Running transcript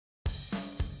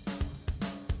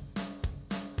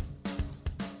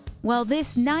While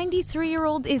this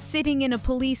 93-year-old is sitting in a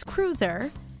police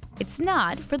cruiser, it's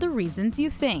not for the reasons you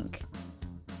think.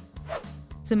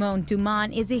 Simone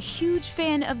Dumont is a huge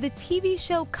fan of the TV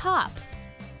show Cops,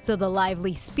 so the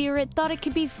lively spirit thought it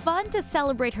could be fun to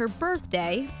celebrate her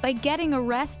birthday by getting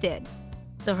arrested.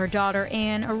 So her daughter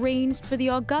Anne arranged for the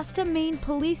Augusta, Maine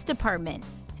Police Department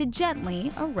to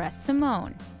gently arrest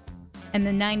Simone. And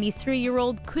the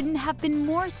 93-year-old couldn't have been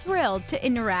more thrilled to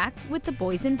interact with the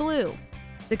boys in blue.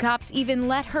 The cops even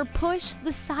let her push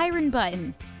the siren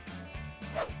button.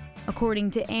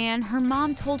 According to Anne, her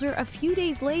mom told her a few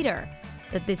days later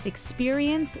that this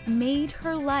experience made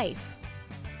her life.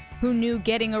 Who knew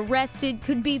getting arrested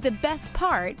could be the best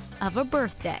part of a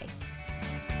birthday?